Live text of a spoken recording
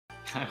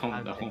I don't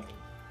I'm know. tanking.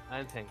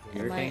 I'm tanking.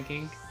 You're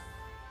tanking?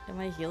 Am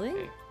I healing?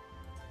 Okay.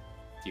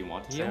 Do you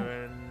want to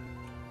heal?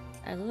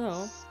 I don't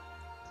know.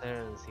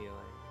 Saren's healing.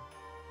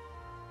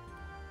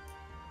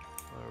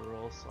 Or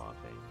roll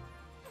swapping.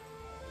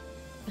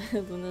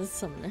 Luna's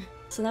summoner.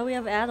 So now we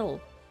have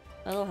Adel.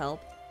 That'll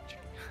help.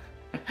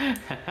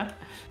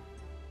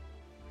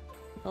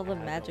 All the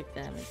magic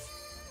damage.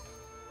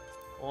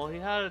 Well, he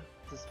had a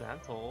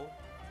dismantle.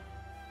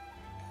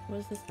 What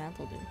does this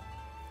mantle do?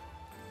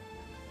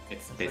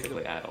 It's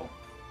basically Adel.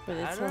 But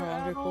it's a Adder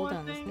longer Adel, I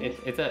cooldown, isn't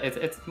think? it?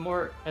 It's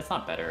more. It's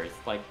not better. It's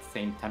like the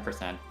same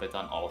 10%, but it's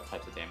on all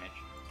types of damage.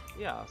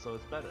 Yeah, so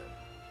it's better.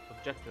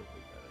 Objectively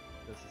better.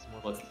 This is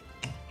more. What's-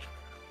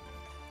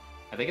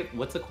 I think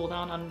what's the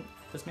cooldown on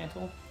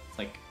dismantle? It's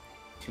like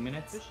 2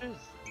 minutes. Fishes?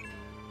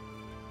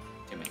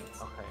 2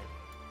 minutes. Okay.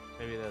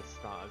 Maybe that's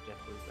not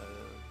objectively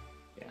better.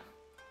 Yeah.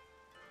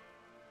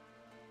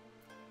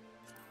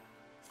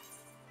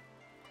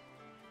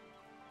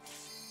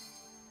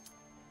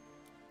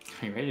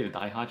 Are you ready to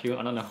die, Hachu?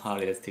 I don't know how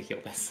it is to heal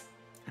this.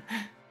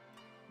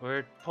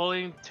 We're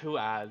pulling 2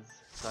 ads,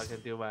 so I can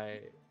do my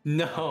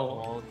No.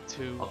 all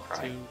two I'll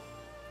cry.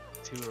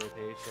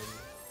 rotation.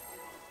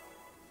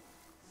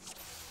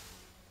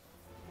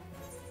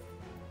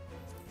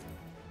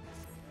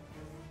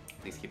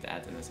 Please keep the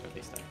ads in this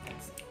early start.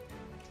 Thanks.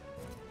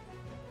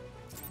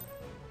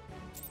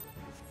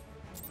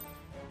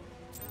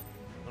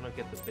 I'm gonna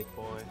get the big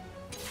boy.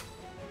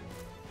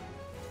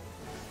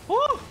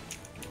 Woo!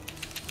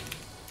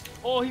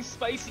 Oh, he's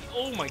spicy.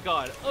 Oh my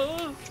god.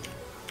 Oh.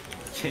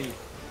 Okay.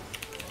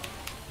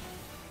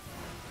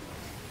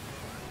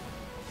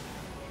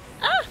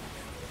 Ah!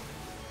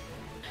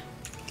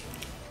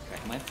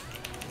 Dragon Lance.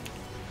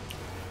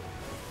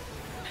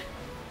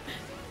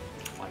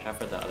 Watch out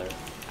for the other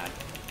ad.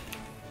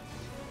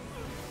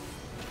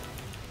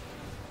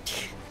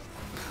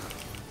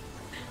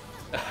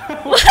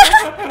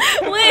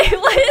 Wait,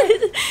 what?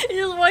 You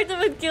just walked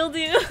up and killed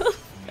you.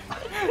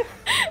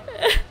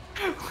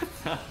 What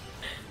the?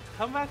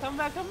 Come back, come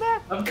back, come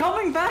back! I'm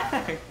coming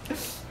back!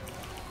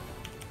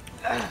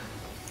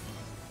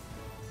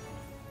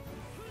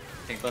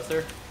 Tank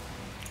Buster?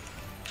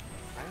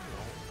 I don't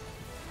know.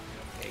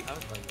 Okay. I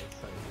was playing this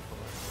side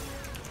before.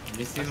 I'm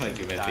just using my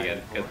 2 minutes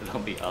again because it'll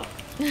be up.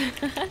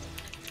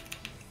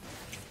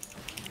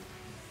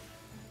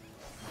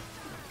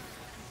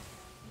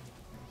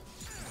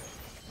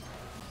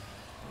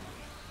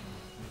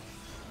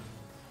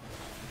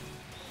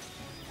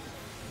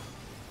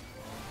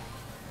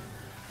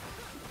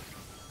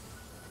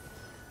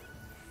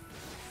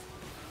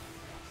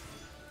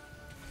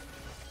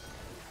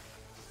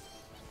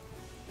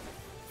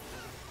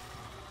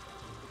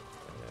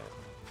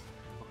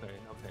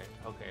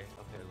 Okay,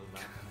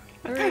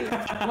 Luna. Hurry!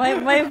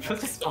 My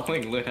Just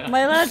following Luna.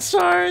 my last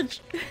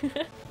charge.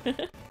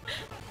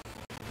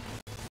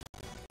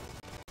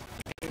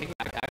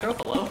 Aggro,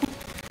 hello?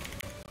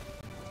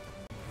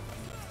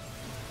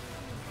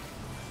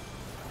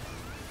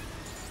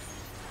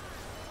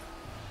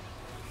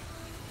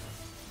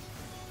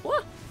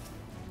 What?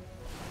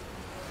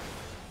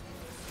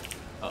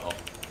 Uh-oh.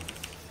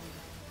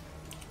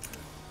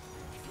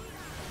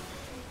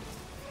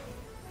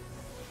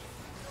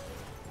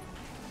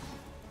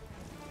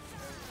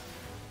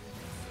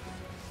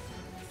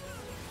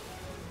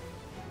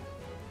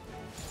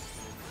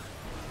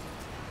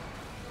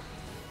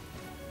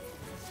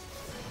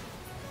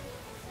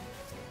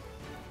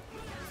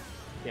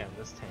 Yeah,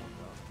 this tank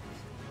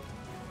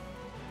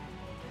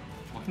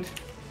though. What?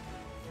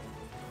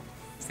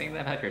 Saying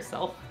that about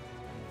yourself?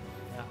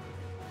 Yeah.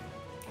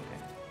 Okay.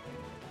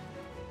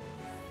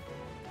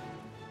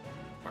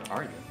 Where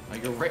are you? Oh,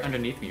 you're right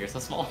underneath me, you're so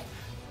small.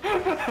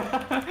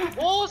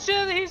 Oh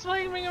shit, he's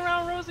flaming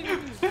around Rosing.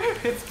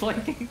 It's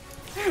flanking.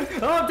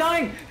 Oh, I'm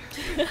dying!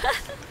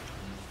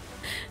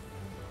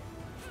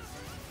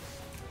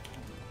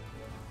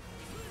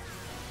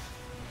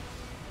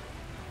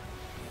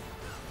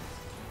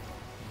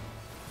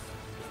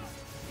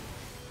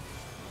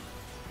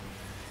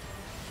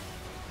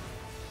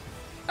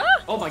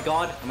 Oh my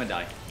god, I'm gonna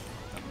die.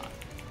 I'm not.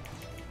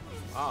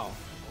 Wow.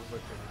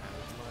 Overturn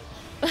as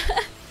much.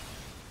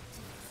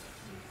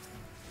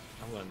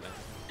 I'm gonna die.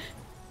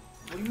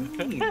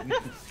 What do you mean?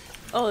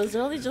 Oh, is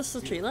there only just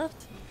a tree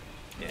left?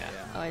 Yeah.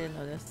 Oh, I didn't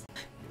notice.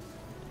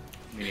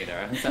 Me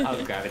neither. I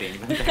was gravitating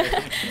them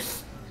there.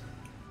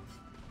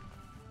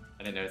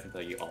 I didn't notice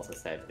until you also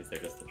said, is there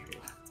just a tree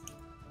left?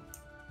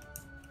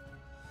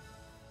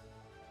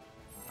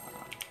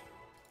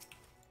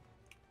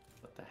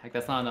 What the heck?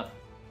 That's not enough.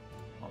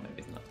 Well, maybe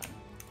it's enough time.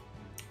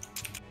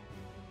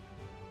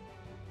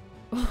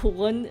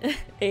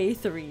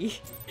 1A3.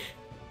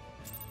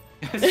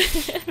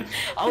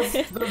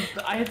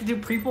 I have to do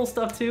pre-pull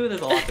stuff too.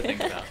 There's a lot to think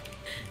about.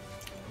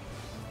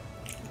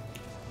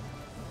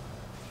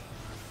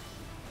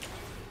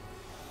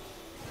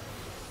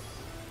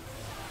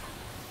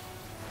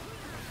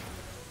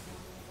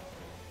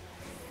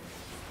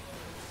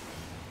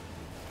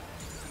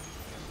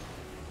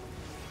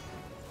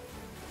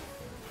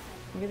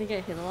 I'm gonna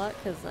get hit a lot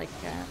because I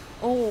can't.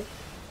 Oh!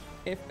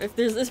 If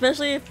there's,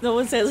 especially if no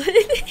one says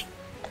anything.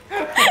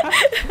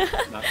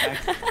 Not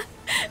thanks.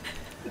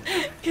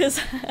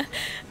 Because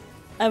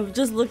I'm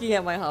just looking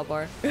at my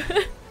hotbar.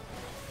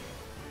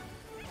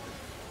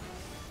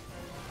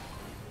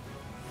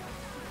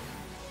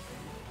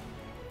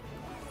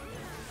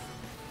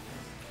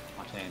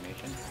 Watch the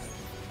animation.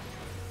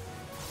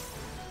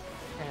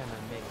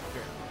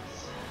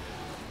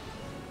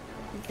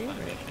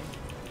 Animation.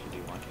 Should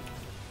you watch it?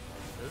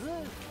 Is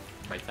it?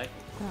 Right side.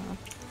 Oh.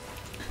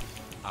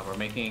 We're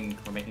making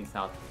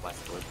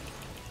southwestward.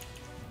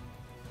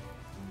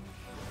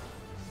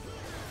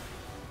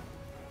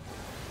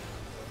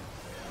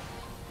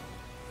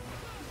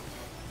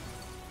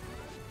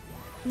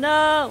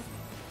 No!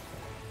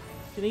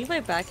 Can you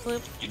my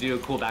backflip? You do a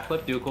cool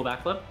backflip. Do a cool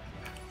backflip.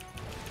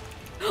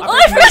 Oh,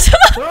 I forgot to-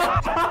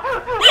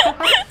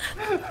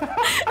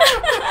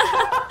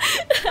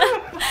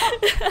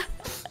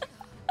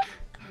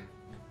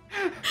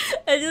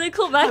 I did a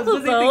cool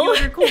backflip though.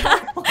 Cool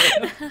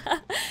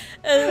backflip.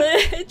 And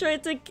then I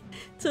tried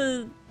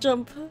to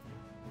jump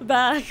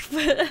back,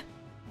 but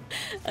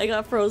I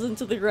got frozen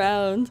to the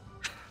ground.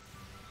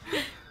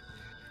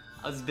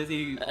 I was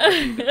busy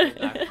watching the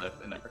cool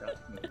backflip and I forgot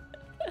to move.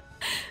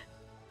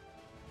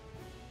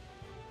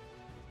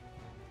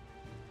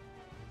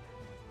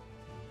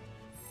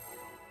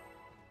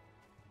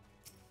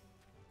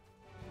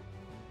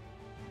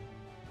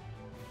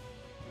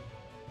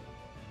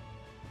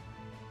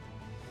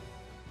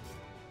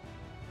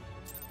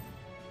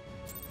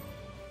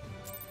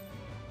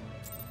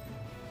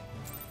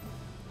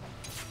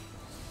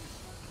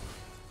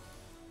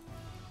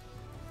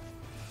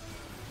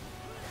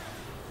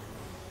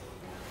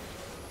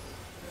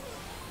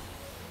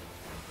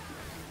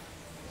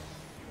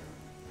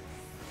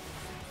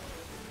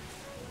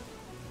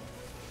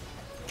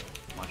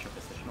 Watch your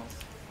positionals.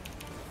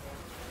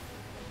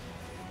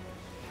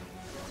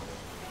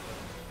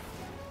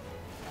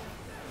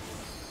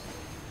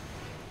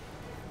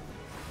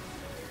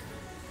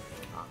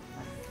 Ah,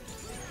 nice.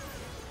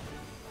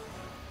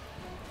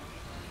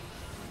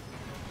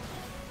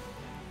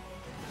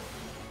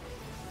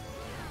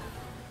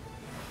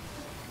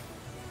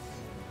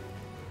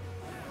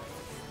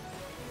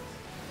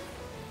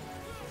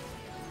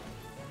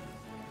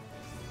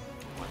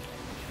 Watch the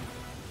animation.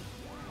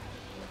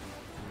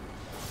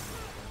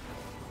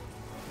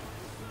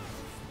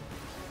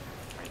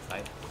 Right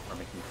side. We're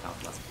making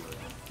southwest blue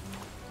again.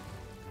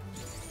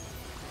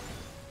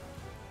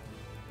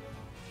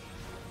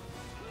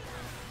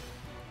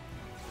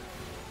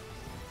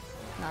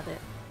 Not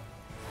it.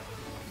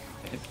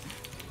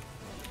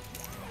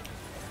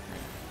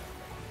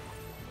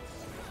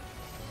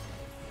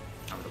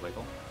 Remember to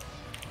wiggle.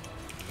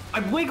 I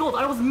wiggled!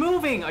 I was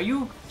moving! Are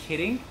you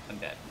kidding? I'm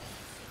dead.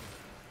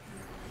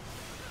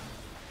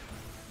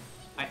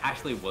 I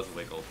actually was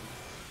wiggled.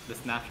 The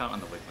snapshot on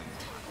the wiggling.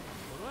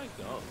 Where do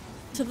I go?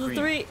 To the Green.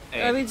 three.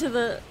 A. I mean to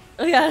the.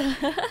 Oh yeah.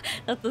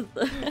 That's the.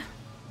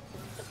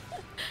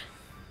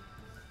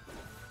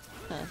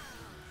 Huh.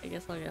 I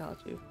guess I'll get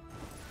hot too.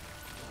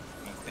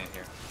 I'm gonna stand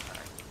here.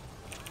 Alright.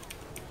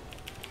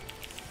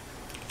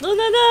 No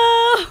no no!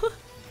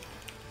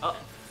 Oh!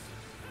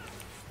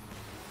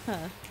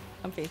 Huh.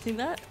 I'm facing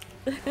that.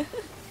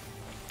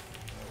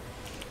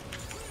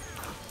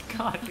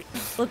 God!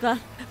 Look that.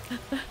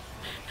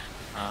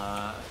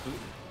 Ooh,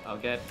 I'll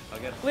get.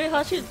 Wait,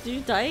 Hachi, do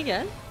you die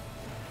again?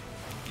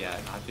 Yeah,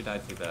 Hachu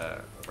died to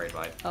the raid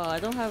ride. Oh, I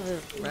don't have a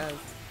res.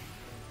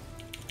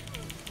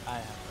 I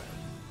have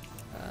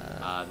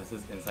red. This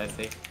is inside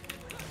safe.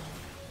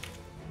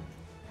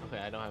 Okay,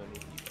 I don't have any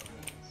people.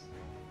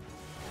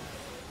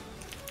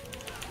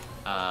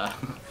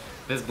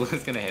 This blue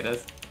is gonna hit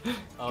us.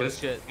 Oh go,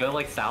 shit. Go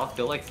like south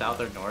or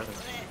north.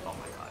 Oh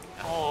my god.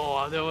 Yeah.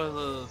 Oh, there was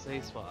a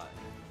safe spot.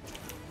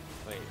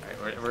 Wait.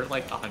 Alright, we're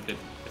like 100%.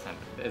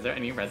 Is there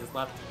any reses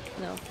left?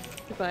 No.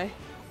 Goodbye.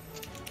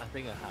 I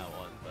think I have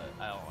one, but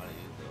I don't want to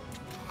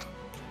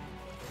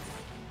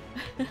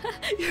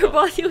use it. Your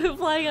body went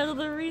flying out of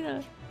the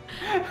arena.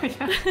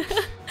 Yeah.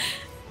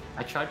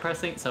 I tried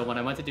pressing. So when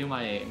I went to do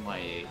my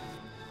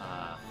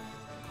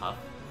puff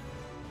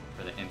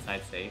for the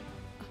inside save,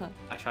 Uh-huh.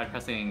 I tried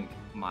pressing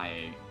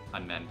my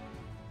unmend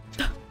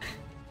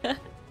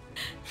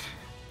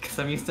because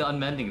I'm used to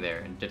unmending there,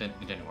 and it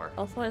didn't work.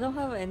 Also, I don't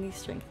have any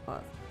strength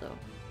spots, so.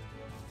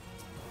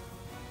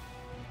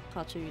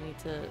 Hachi, you need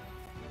to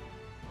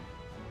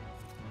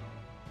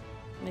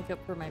make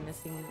up for my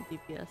missing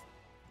DPS.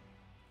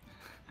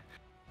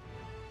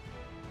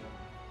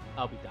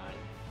 I'll be dying.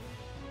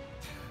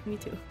 Me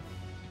too.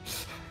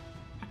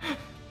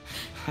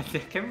 I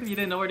can't believe you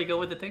didn't know where to go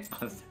with the thing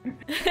monster.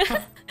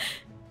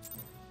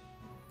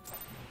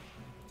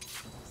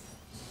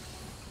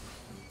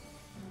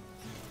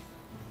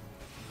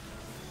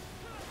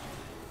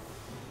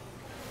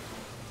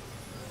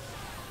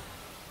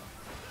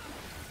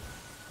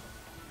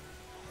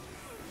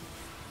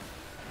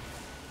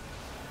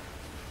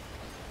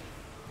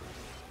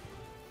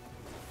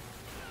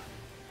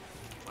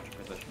 Watch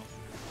your positionals.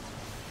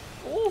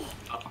 Oh!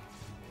 Uh-oh.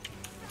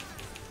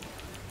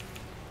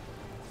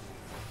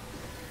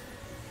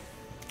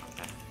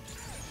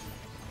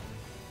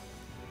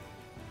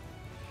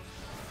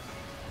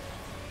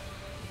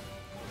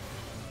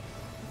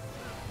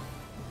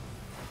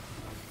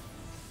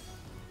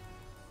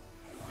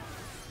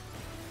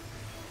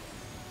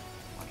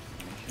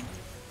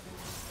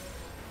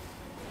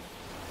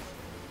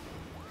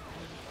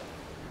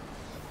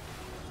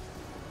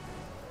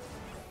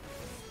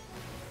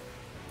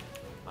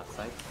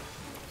 side.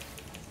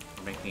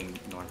 We're making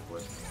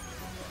northward.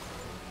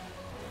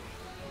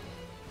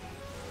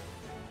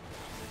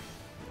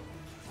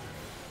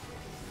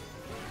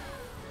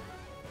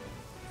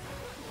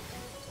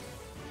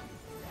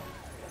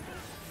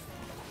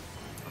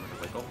 I'm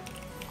gonna wiggle.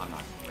 I'm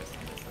not wasting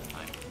this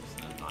time. I'm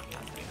just gonna not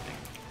cast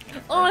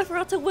anything. Oh, I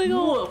forgot to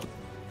wiggle! Whoa.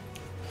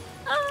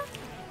 Ah.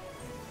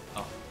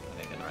 Oh, I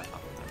didn't get the right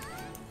top of it.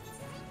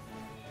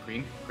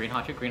 Green? Green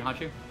Hachu? Green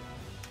Hachu?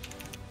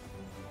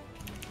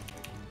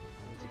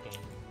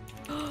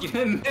 You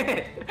didn't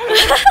hit!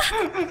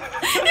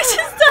 It's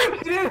just done!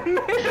 You didn't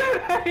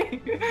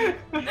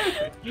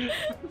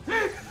hit!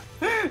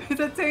 It's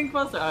a tank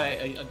buster!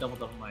 Alright, I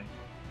double mine.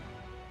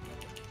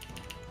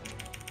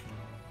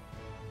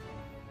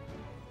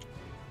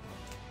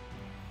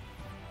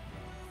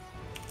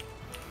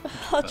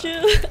 How'd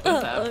you? What's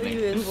Oh, happening?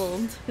 you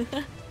involved.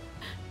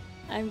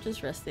 I'm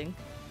just resting.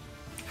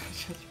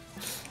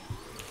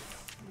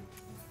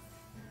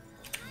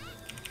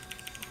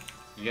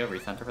 You gotta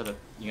recenter for the.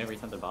 You gotta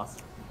recenter the boss?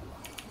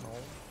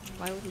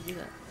 Why would you do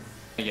that?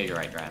 Yeah, you're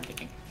right, I'm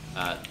thinking.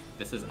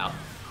 This is out.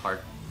 Card.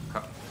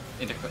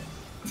 Into.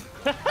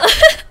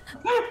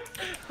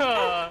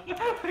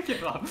 I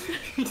give up.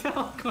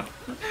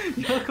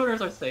 Yellow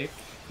corners are safe.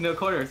 No,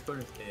 corners,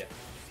 yeah.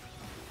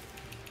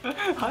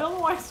 I don't know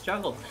why I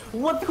struggled.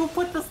 What? Who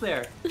put this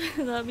there?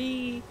 Not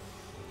me.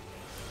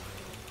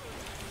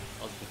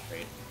 I'll just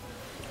trade.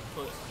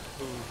 Put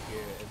who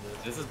here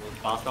in This is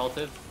boss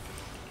relative.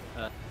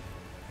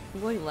 I'm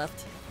going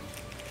left.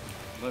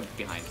 I'm going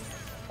behind.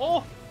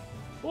 Oh!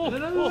 Oh! No,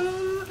 no, no, Oh! no,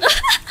 no, no.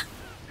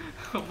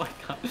 Oh my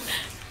god.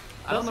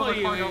 I don't know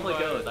where card normally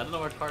goes. I don't know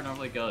where card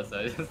normally goes, so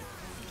I'm just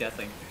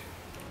guessing.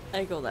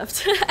 I go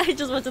left. I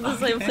just went to the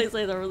same place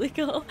I normally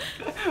go.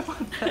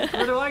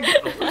 Where do I go?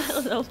 I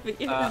don't know,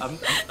 figure it out. I'm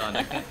done.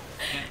 I can't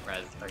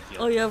res or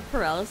heal. Oh, you have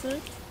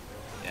paralysis?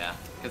 Yeah,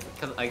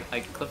 because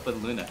I clipped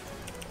with Luna.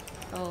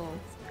 Oh,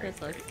 that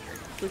sucks.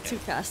 Great. With two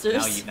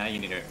casters. Now you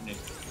need her.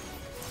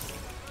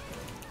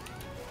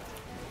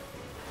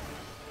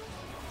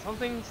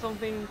 Something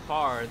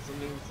far and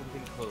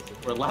something close.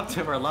 We're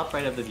left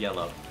right of this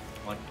yellow.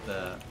 What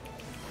the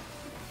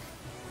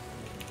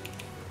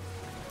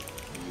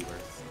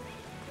viewers.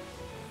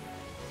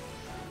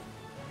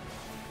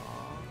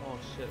 Oh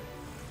shit.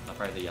 Left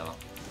right of the yellow.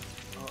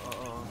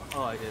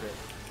 Oh, I did it.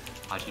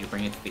 Actually, you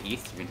bring it to the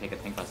east, you can take a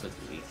tank buster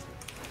to the east.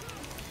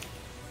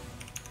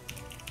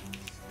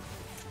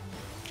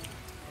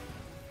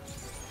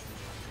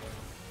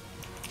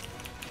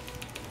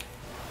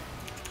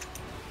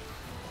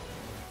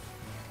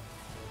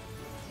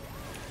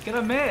 Get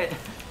a mitt!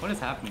 What is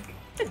happening?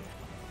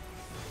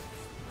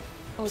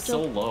 Oh,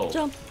 So jump, low.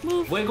 Jump,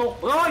 move. Wiggle!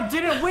 Oh, I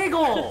didn't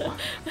wiggle!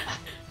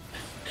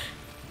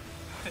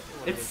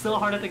 It's so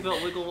hard to think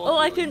about wiggle while Oh,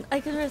 I healing.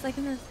 can rest, I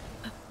can rest.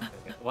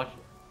 Okay, watch.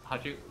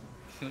 How'd you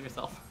heal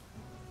yourself?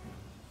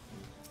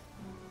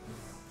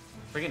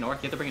 Bring it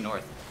north. You have to bring it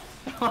north.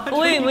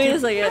 Wait a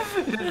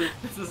second.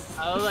 This is.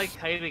 I was like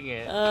kiting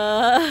it.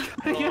 Uh,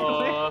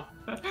 Oh.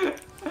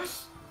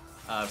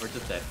 We're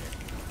just dead here.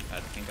 I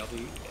think I'll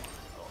be. Yeah.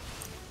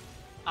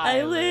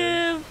 I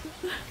live.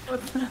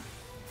 What the?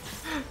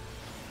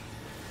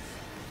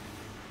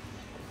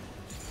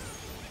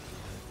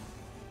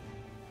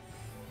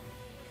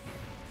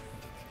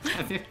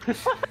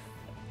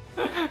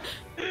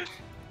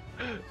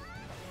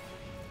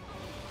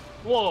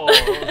 Whoa,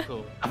 that was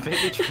cool. I'm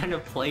maybe trying to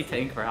play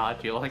tank for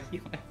Hachi like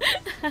you.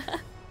 It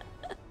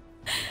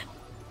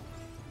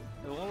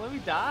won't let me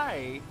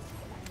die.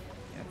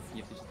 Yes,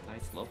 you have to just die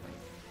slowly.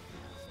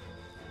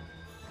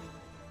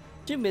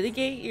 Did you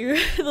mitigate your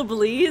the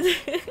bleed?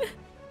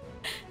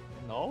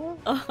 No?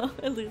 Oh,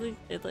 I literally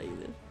I thought you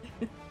did.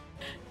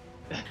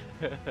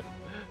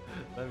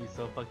 That'd be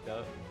so fucked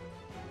up.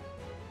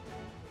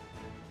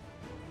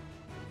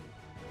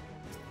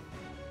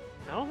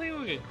 I don't think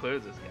we can clear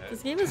this guy.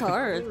 This game is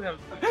hard. I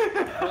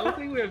don't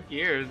think we have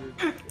gears.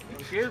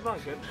 Gears not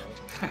good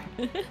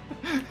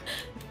though.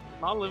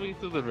 Not living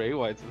through the Ray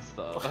Whites and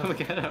stuff. I'm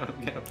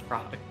gonna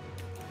frog.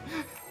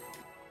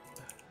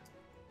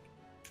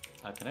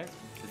 Can I?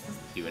 Does this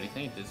do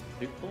anything? Does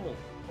pre-pull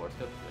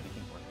horoscope do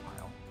anything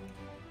worthwhile?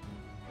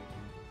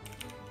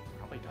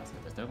 Probably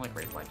doesn't. There's no like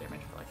raise light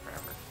damage for like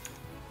forever.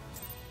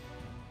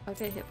 I'll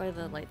get hit by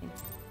the lightning.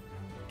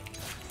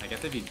 I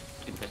guess if you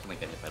intentionally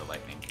get hit by the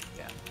lightning,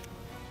 yeah.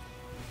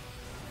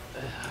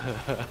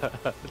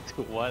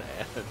 To what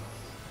end?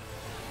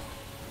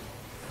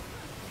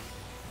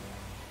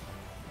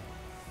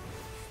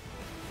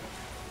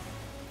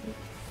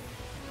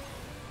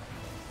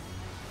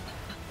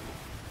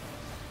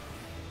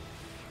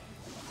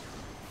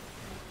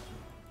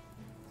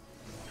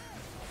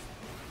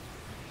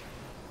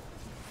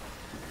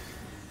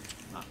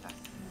 Not that.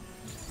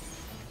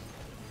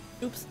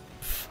 Oops.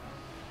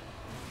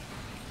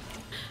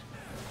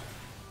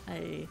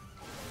 I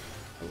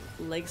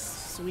leg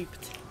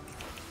sweeped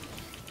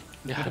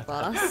Yeah. the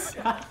boss.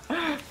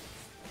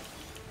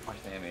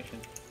 Watch the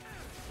animation.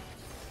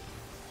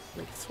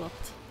 Leg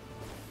swapped.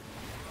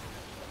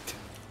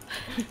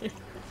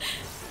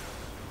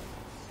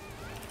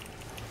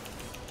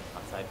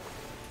 side.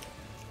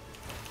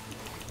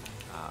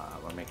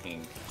 We're making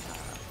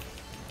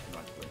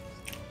northwards.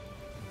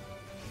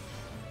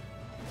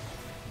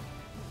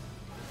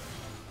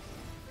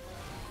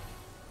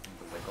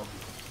 The wiggle.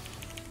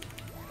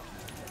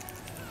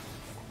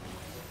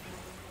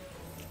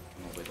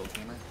 I'm a wiggle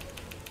gamer.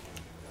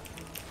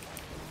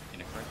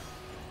 In a card.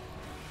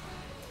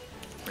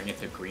 Bring it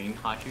to green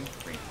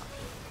Haju. Green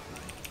Haju.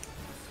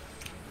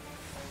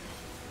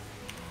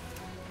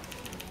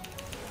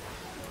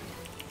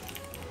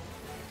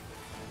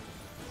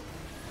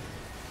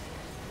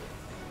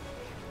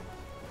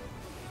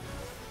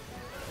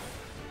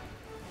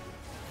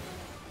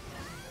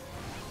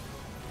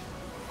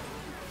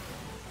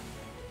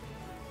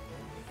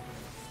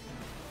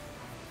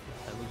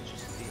 That was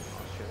just the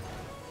posture.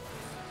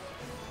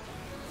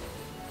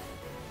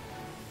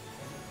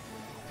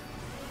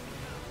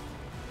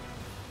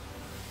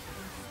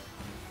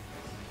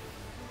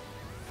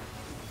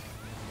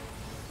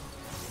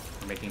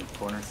 We're making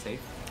corner safe.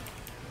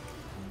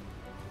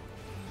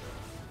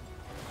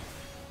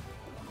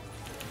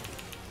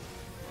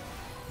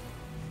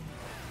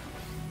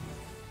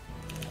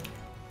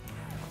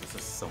 Oh, this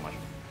is so much.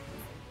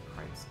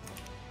 Christ.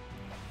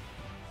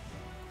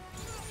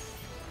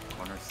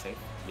 Corner safe.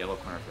 Yellow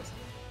corner first.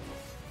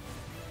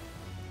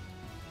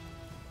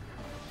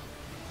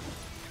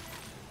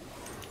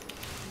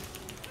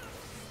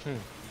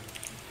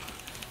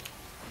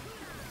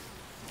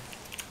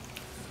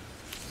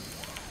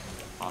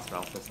 Boss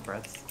Ralph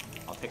spreads.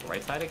 I'll take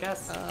right side, I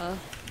guess.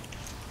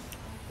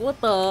 What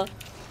the?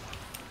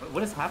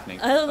 What is happening?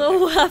 I don't know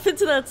what happened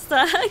to that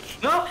stack.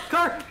 No,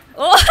 car.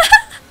 Oh,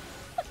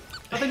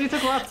 I think you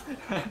took left.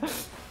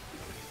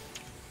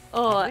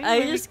 oh, I think I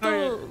maybe just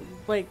go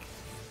like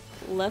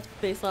left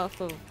based off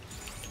of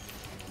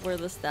where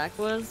the stack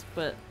was,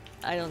 but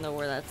I don't know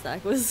where that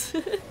stack was.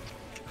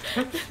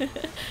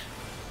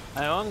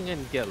 I want to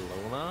get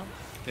Luna.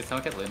 Did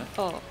someone get Luna?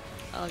 Oh,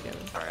 I'll get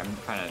it. Sorry, I'm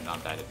trying to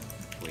not die to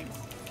bleeds.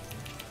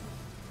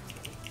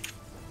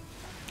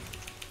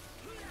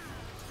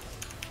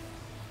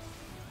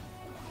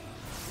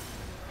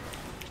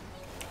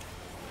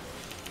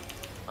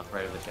 Left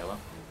right of the yellow.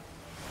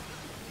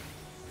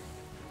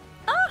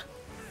 Ah!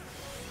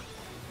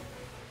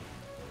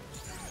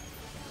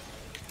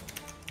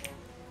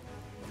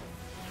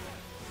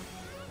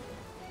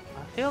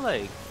 I feel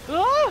like.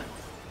 Ah!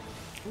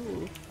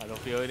 Ooh. I don't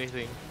feel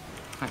anything.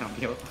 I don't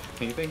feel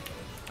anything.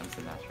 I'm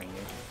just mastering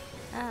you.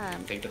 Ah,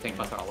 Take the tank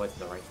buster all the way to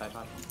the right side,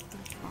 Haj.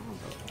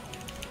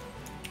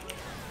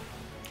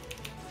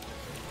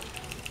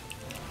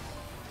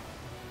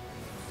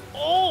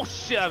 Oh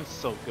shit! I'm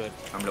so good.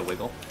 I'm gonna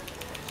wiggle.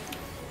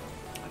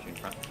 Haj in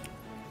front.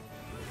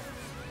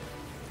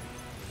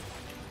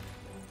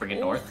 Bring it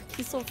oh, north.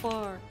 he's so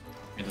far.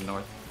 Into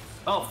north.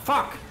 Oh,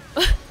 fuck!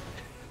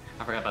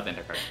 I forgot about the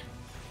intercard.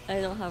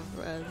 I don't have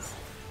res.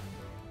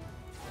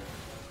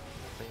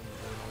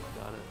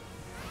 Got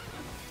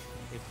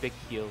it. A big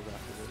heal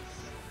after this.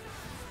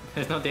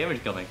 There's no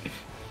damage coming.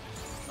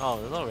 Oh,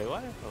 there's no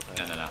Raywire?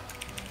 Okay. No.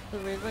 The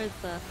raid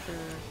ride's after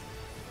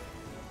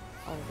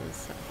all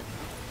this.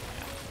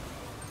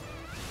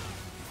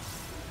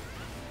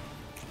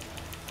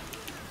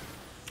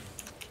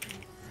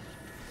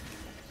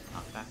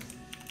 Not back.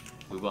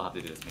 We will have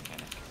to do this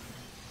mechanic.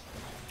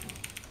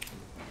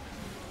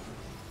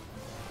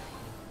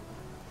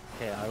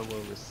 Okay, I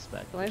will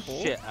respect Do I the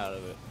hold? shit out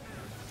of it.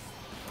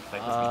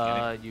 Like this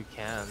mechanic. You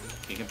can.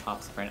 You can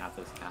pop sprint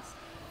after this cast.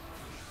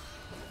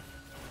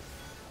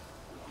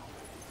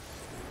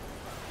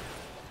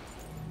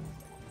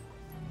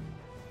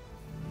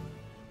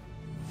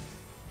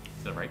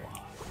 To the right.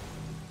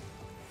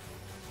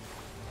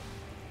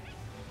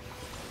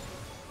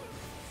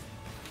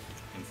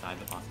 Inside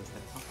the boss's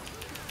head pop.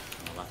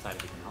 On the left side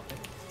if you can help it.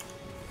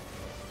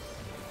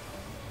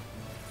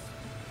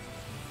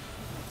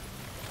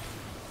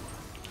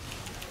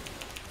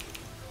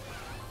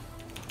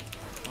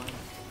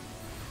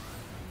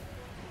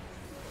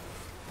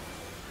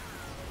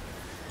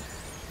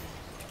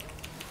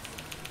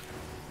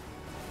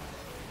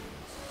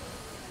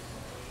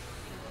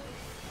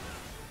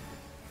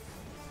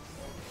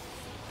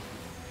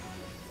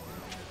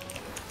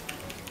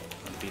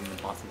 I'm beating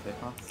the boss's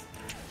hitbox.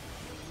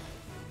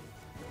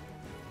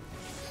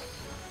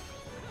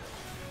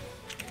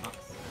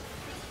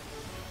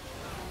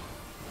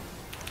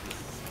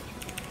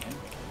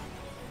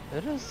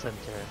 It is center.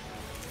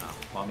 Oh,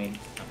 well, I mean,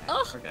 okay,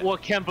 Oh. we're good. Well,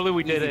 can't believe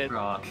we did Easy it.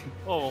 frog.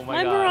 Oh My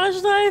my god.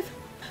 mirage dive.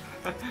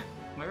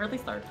 My early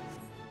start.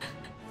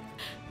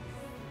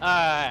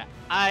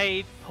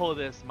 I pull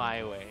this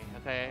my way,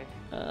 okay?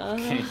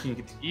 Okay,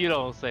 You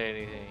don't say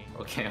anything.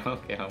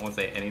 okay, I won't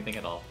say anything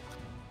at all.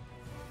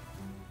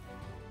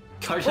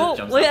 Car just Oh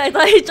jumps wait, up.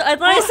 I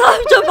thought I saw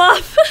him jump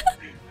off.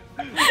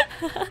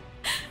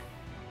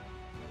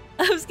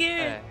 I'm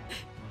scared. Hey.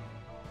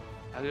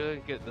 I'm gonna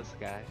get this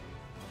guy.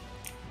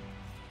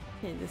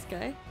 Okay, this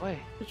guy. Wait.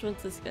 Which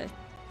one's this guy?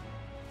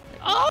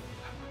 Oh!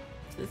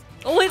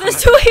 Oh wait,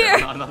 there's two here!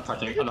 I'm not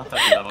touching them. I'm not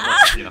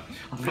touching them.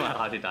 I'm not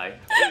how to die.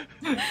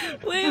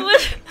 Wait,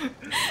 what?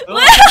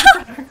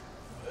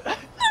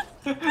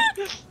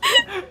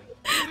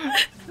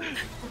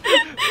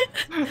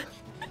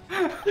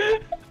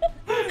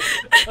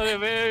 Okay,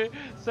 maybe,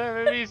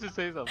 sorry, maybe you should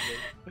say something.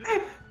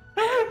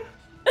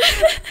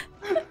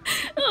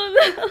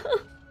 Oh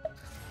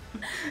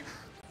no!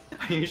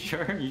 Are you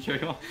sure? You sure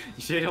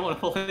you don't want to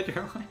pull it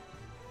your way?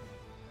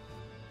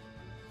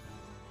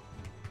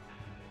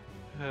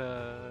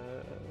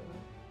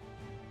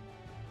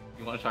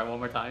 You want to try one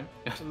more time?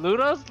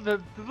 Luna's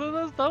done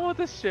with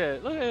this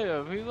shit. Look at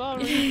him. He's not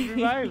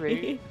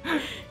reviving.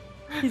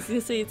 He's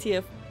gonna say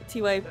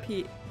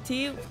TYP.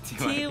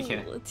 TYFP.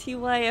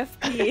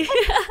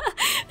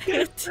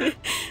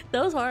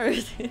 That was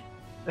hard.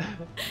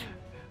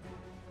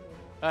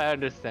 I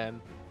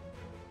understand.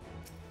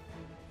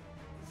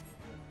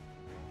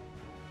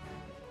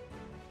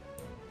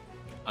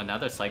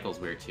 Another cycle's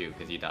weird too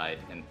because he died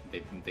and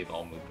they've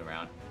all moved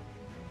around.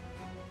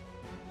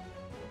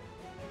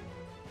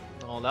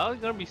 Oh, that was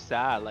gonna be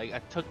sad. Like I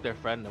took their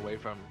friend away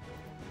from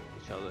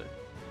each other.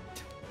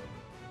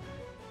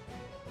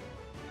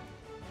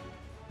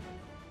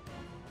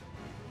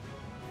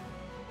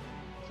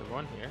 Is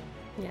everyone here?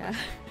 Yeah.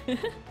 Do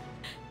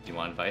you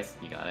want advice?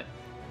 You got it.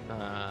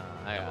 I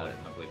got it.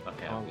 I believe.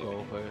 Okay, I'll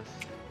go first.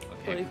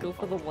 Okay. Wait, go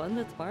for the one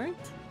that's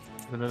marked?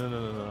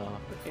 No.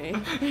 Okay.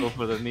 Go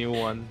for the new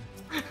one.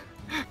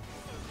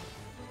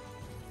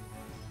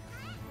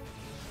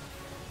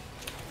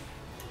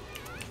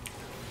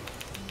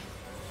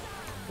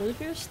 What if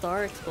your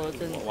star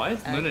explodes and Why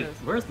is Luna? Agnes-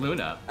 Where's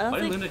Luna? I don't Why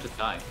did think- Luna just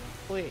die?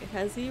 Wait,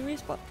 has he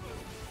respawned?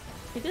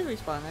 He did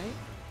respawn, right?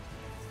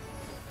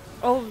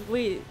 Oh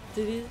wait,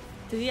 did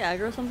he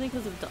aggro something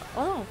because of?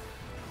 Oh no,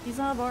 he's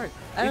not a bard.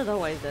 I don't know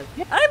why he's dead.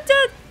 I'm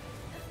dead.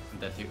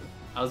 That's you.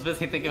 I was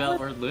busy thinking about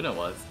where Luna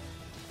was.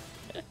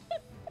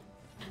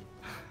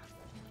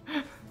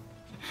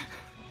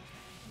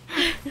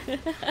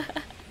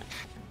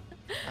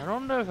 I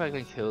don't know if I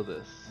can kill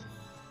this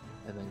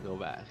and then go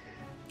back.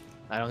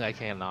 I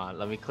cannot.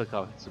 Let me click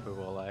off Super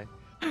Bowl Eye.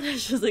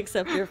 Just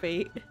accept your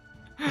fate.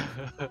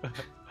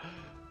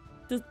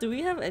 Do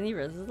we have any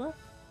reses left?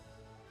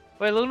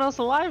 Wait, Luna's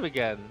alive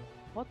again.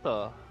 What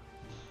the?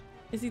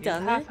 Is he He's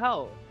down half there?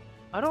 health.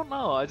 I don't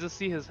know. I just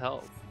see his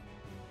health.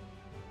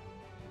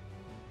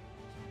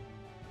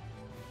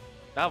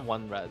 I have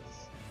one res.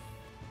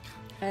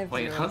 I have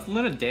Wait, zero. how's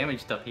Luna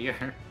damaged up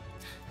here?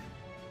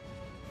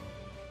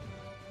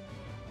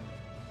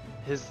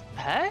 His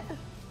pet?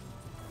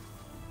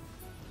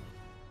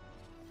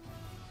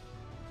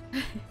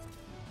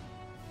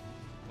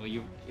 Well,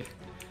 you.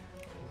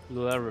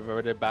 Luna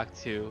reverted back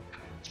to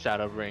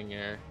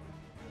Shadowbringer.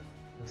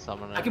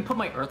 Summoner. I can put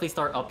my Earthly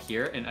Star up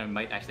here and I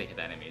might actually hit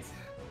enemies.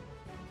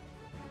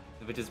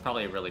 Which is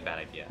probably a really bad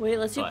idea. Wait,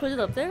 let's you but- put it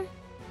up there?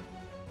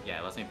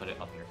 Yeah, let's me put it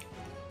up here.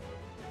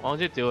 Why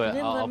don't you do it? You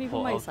didn't let I'll me put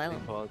pull my I'll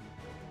asylum. pull-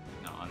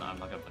 No, I'm not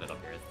gonna put it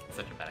up here. It's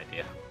such a bad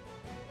idea.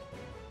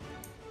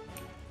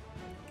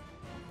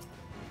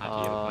 How do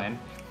you have a plan?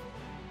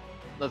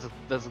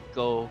 Let's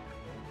go.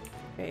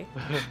 Okay.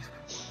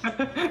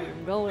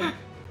 I'm going.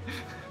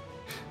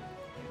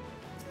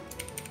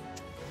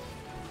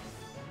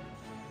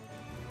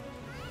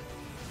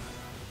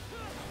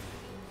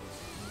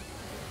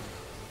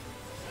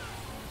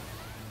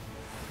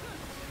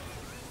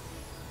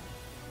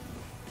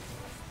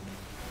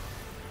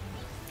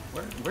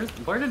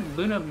 Where did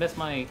Luna miss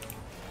my?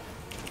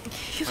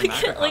 like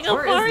macro a cost?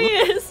 Where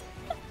is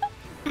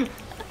Marius!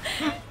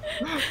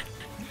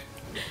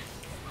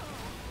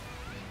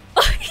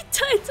 Oh, he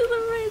died to the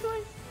right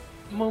way.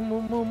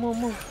 Move.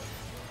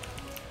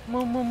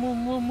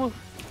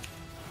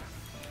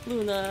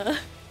 Luna.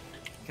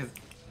 Because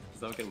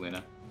so good,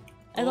 Luna.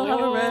 I don't have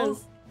a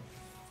res.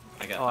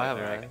 I got. Oh, I have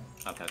it. it.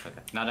 Okay.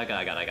 No, I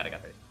got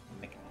it.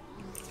 Thank you.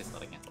 Just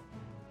let it cancel.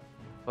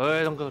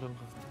 Wait, don't go.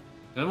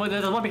 No,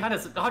 there's one behind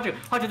us. Haji,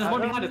 there's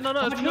one behind us. No,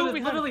 Haji, two there's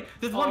behind literally,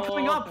 there's one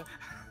coming Oh, up.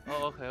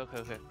 okay. Oh,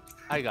 okay.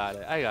 I got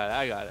it.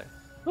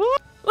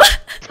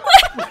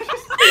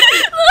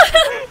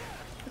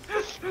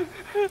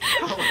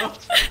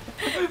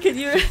 Can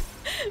you?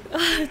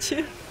 Oh,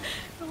 chill.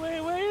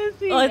 Wait, where is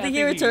he? Oh, I think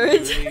he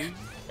returned.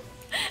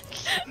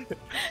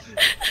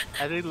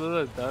 I think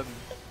Luna's done.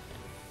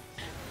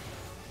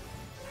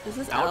 Is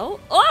this Out? out?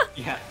 Oh!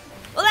 Yeah.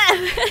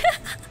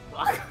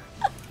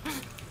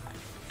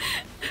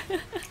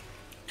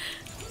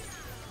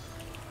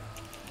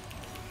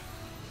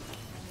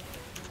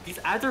 These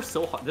ads are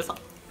so hard.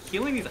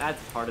 Healing these ads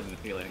is harder than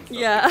healing. Stuff,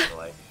 Yeah. I feel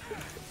like.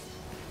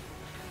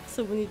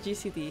 So many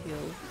GCD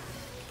heals.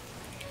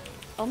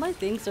 All my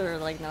things are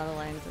like not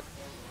aligned.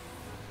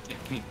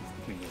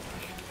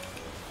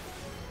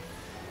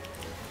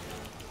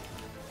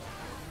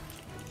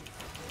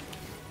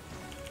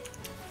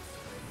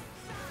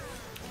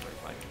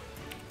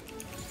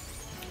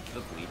 Is it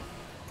a bleed?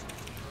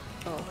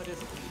 Oh. It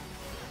is a bleed.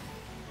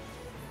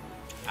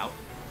 Out.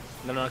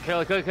 No, kill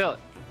it.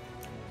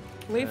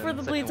 Wait for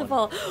the bleed to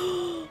fall.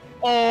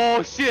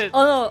 Oh shit!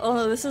 Oh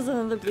no, this is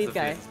another bleed This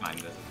guy. is fine,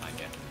 this is fine,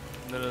 yeah.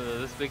 No,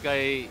 this big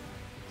guy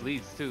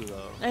bleeds too,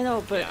 though. I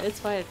know, but Yeah. it's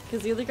fine.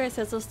 Because the other guy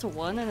sets us to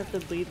 1, and if the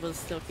bleed was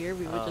still here,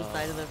 we would just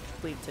die to the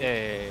bleed too.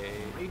 Hey.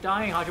 Why are you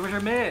dying, Hachi? Where's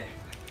your mid?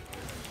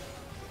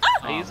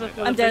 I use Oh it my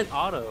for I'm the big dead.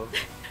 auto.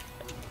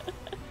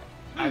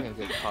 I'm gonna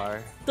get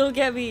car. Don't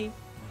get me.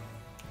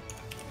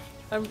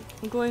 I'm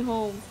going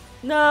home.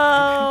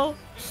 No!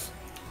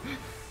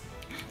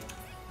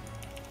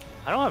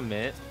 I don't have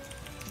mid.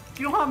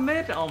 You don't have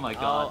mid? Oh my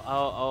god.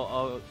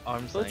 Oh,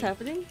 arm What's sling.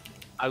 happening?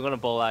 I'm gonna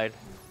bull-eyed.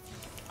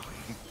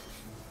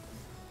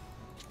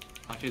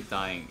 Hachi's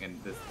dying,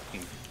 and this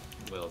thing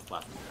will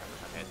last forever.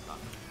 Okay, it's not.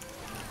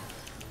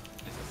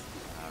 It's just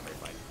very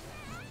light.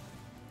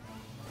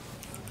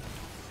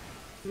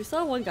 We still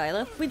have one guy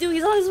left. We do,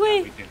 he's on his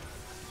way! We do.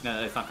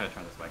 No, it's not gonna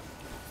turn this way.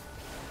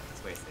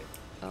 This way is safe.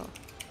 Oh.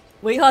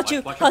 Wait, Hachu! Watch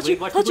your bleed, Hachu!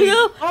 watch your Hachu, bleed.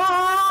 go!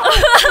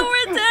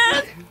 Oh! We're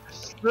dead!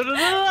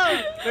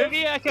 No!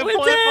 Maybe I can We're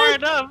pull it far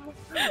dead. enough.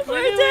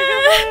 We're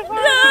dead! No!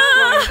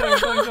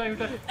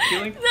 Going.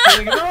 Healing.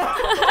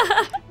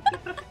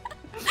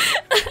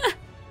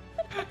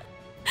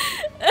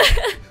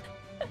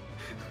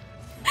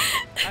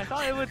 I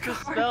thought it would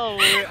dispel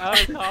when we're out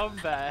of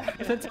combat.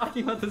 I've been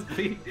talking about this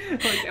bleed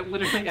like at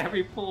literally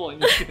every pull.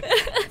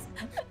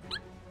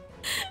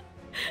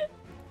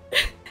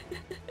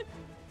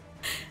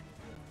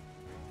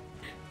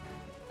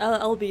 And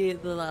I'll be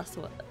the last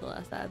one, the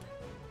last ad.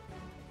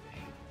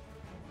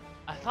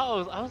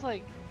 I was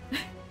like,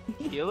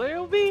 healer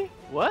will be?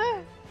 What?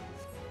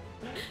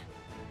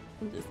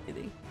 I'm just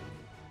kidding.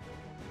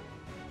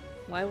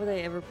 Why would I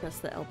ever press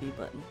the LB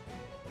button?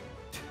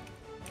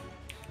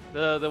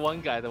 The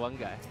one guy.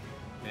 Man,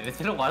 it's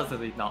been a while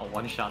since they not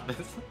one-shot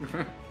this.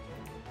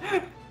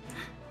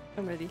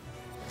 I'm ready.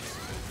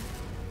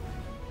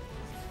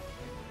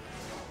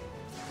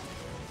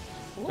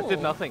 It did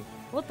Whoa. nothing.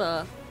 What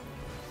the?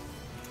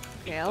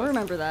 Okay, I'll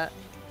remember that.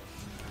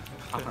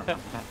 I don't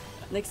remember that.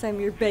 Next time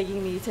you're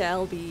begging me to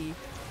LB.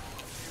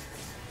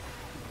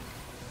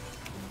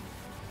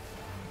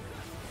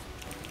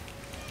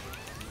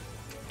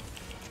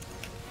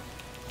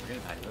 We're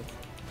gonna die to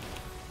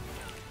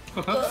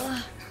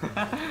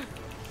this.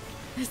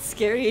 It's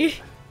scary. It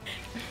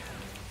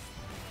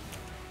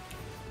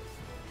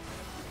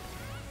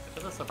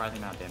does a surprising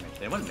amount of damage.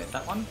 Did anyone miss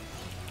that one?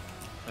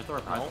 There's a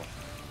reprisal. No.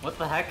 What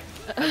the heck?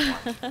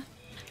 That's one.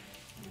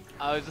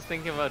 I was just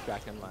thinking about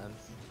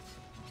Dragonlance.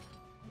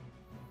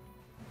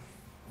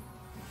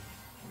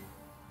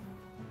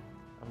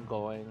 I'm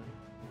going.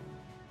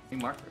 New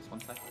markers, 1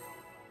 second.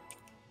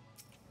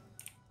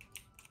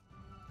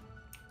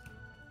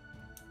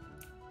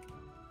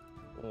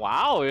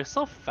 Wow, you're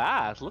so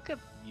fast. Look at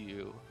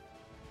you.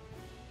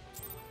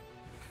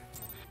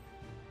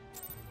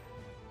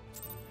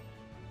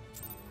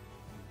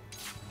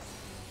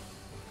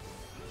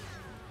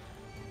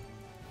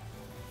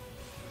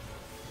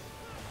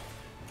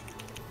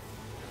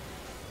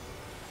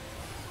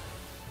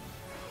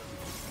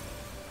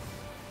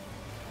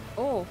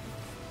 Oh.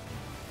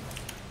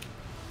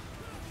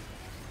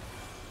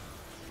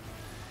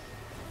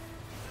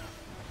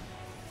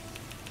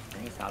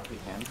 Bring us out if we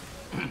can.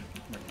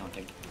 We're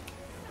counting.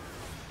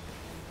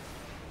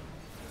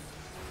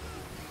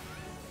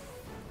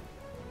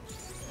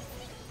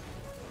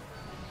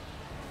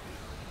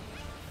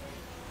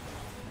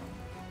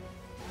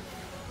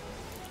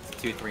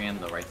 It's 2-3 on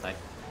the right side.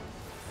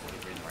 2-3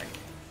 on the right.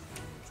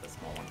 It's a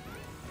small one.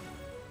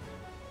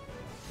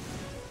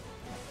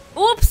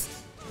 Oops!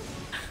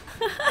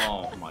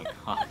 Oh my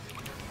god.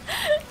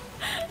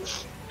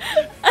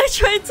 I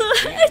tried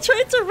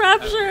to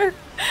rapture,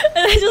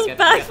 and I just Get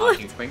backflipped.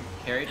 Hawking. Spring,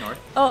 carry north.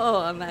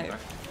 Oh, I'm back.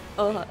 North.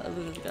 Oh,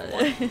 Luna's got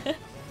it.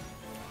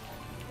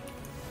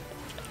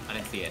 I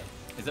didn't see it.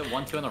 Is it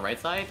 1-2 on the right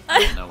side? I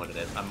don't know what it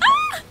is. Yeah,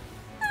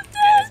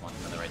 it's 1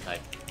 on the right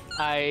side.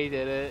 I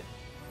did it.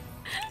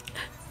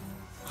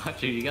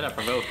 Dude, you gotta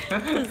provoke.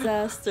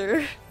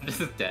 Disaster. I'm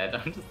just dead.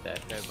 I'm just dead.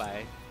 Okay,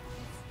 bye.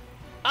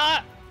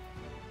 Ah!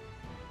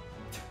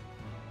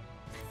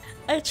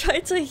 I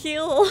tried to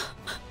heal,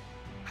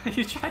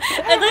 You tried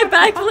to. and I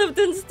backflipped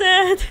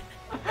instead.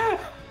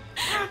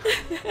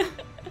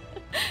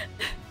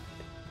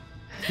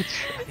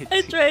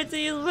 I tried to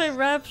use my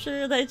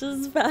rapture, and I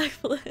just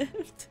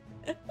backflipped.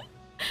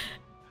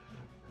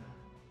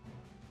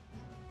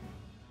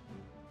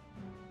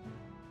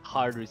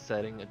 Hard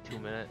resetting a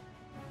 2-minute.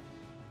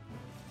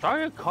 Draw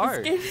your This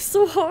card. game is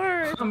so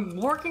hard. I'm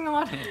working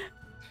on it.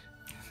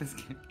 This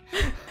game-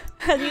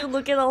 How do you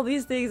look at all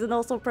these things and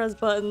also press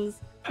buttons?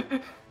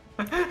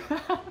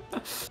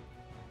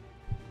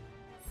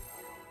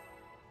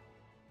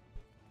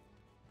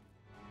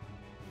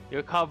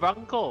 You're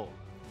Carbuncle.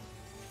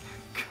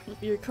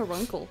 You're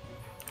Caruncle.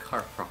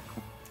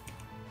 Carfunkel.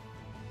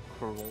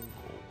 Carbuncle.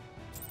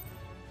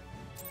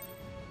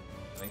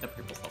 I think the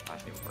purple self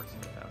actually works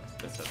with that.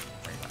 This is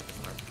bring back this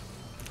part.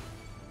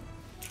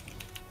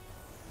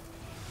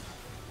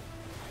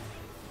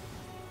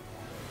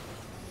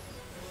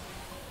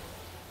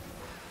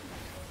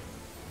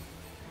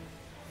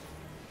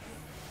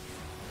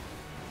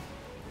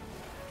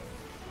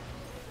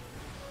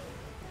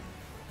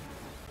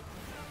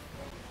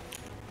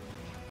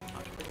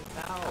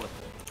 out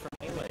from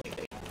melee.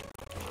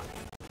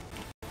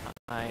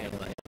 I am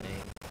like.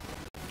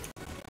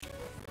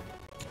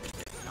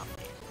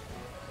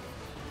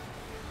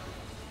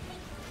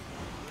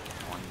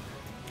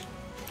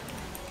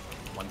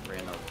 One three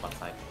on the left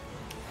side.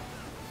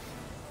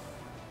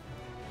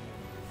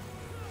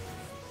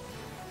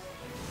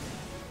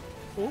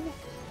 Ooh.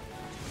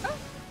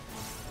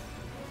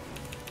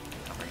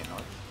 I'll bring it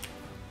north.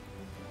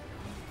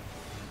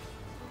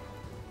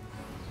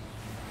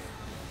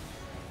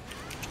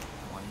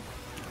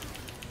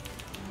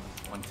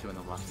 One, two on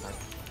the left side.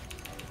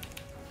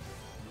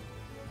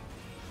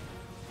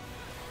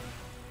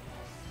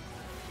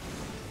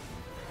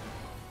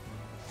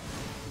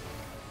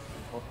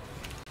 Oh.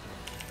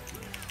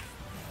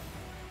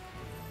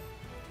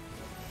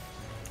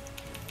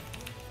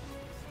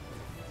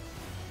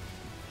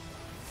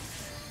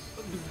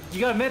 You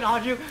got a mid,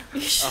 Aju?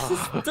 You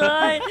just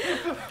died.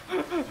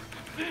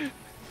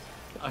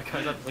 I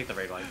gotta have to take the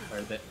raid one,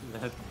 or the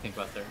Pink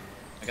Buster.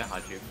 I got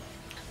Haju.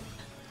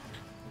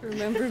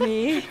 Remember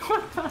me?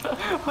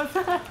 What's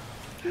that?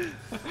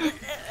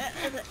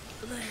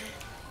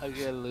 I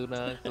get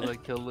Luna because I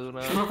kill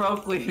Luna. Bro,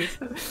 please.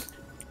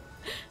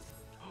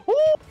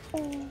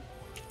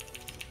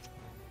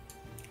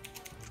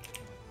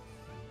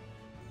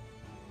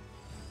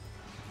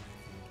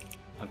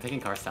 I'm taking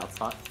car south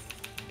spot.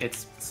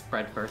 It's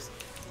spread first.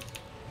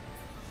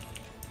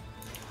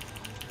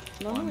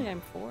 Normally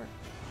I'm 4.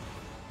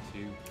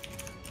 2,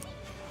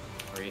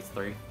 3, it's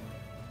 3.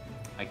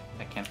 I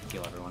can't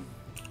heal everyone.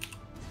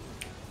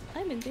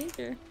 I'm in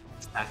danger.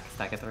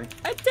 Stack at 3.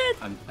 I'm dead!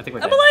 I think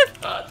we're I'm dead.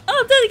 alive! Oh,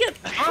 I'm dead again!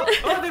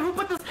 Oh,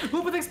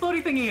 who put the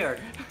exploding thing here?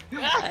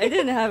 I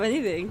didn't have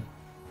anything.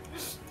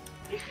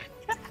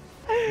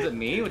 Is it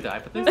me? Did I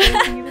put the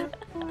exploding thing here?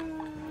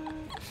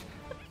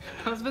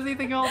 I was busy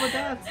thinking all the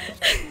deaths.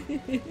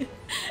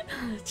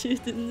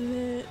 Truth in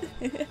the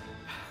bit.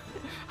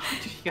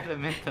 You gotta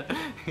admit that.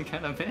 You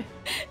gotta admit.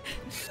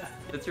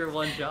 That's your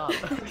one job.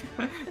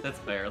 That's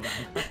fair.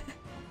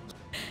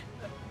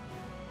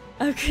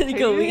 I'm gonna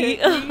go eat.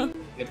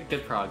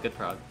 Good prog, good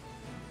prog.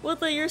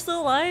 What the? You're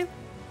still alive?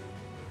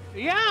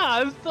 Yeah,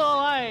 I'm still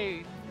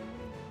alive.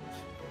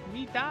 Let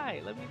me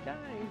die. Let me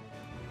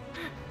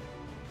die.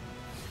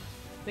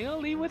 They gonna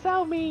leave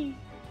without me.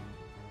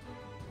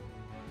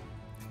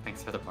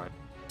 Thanks for the part.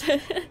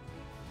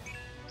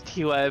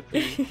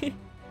 TYP.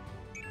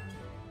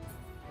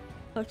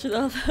 Watch it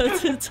out how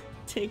to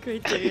take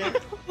criteria.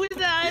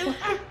 Without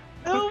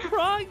no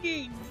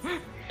progging.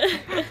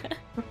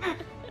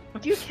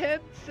 You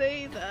can't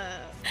say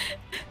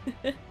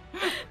that.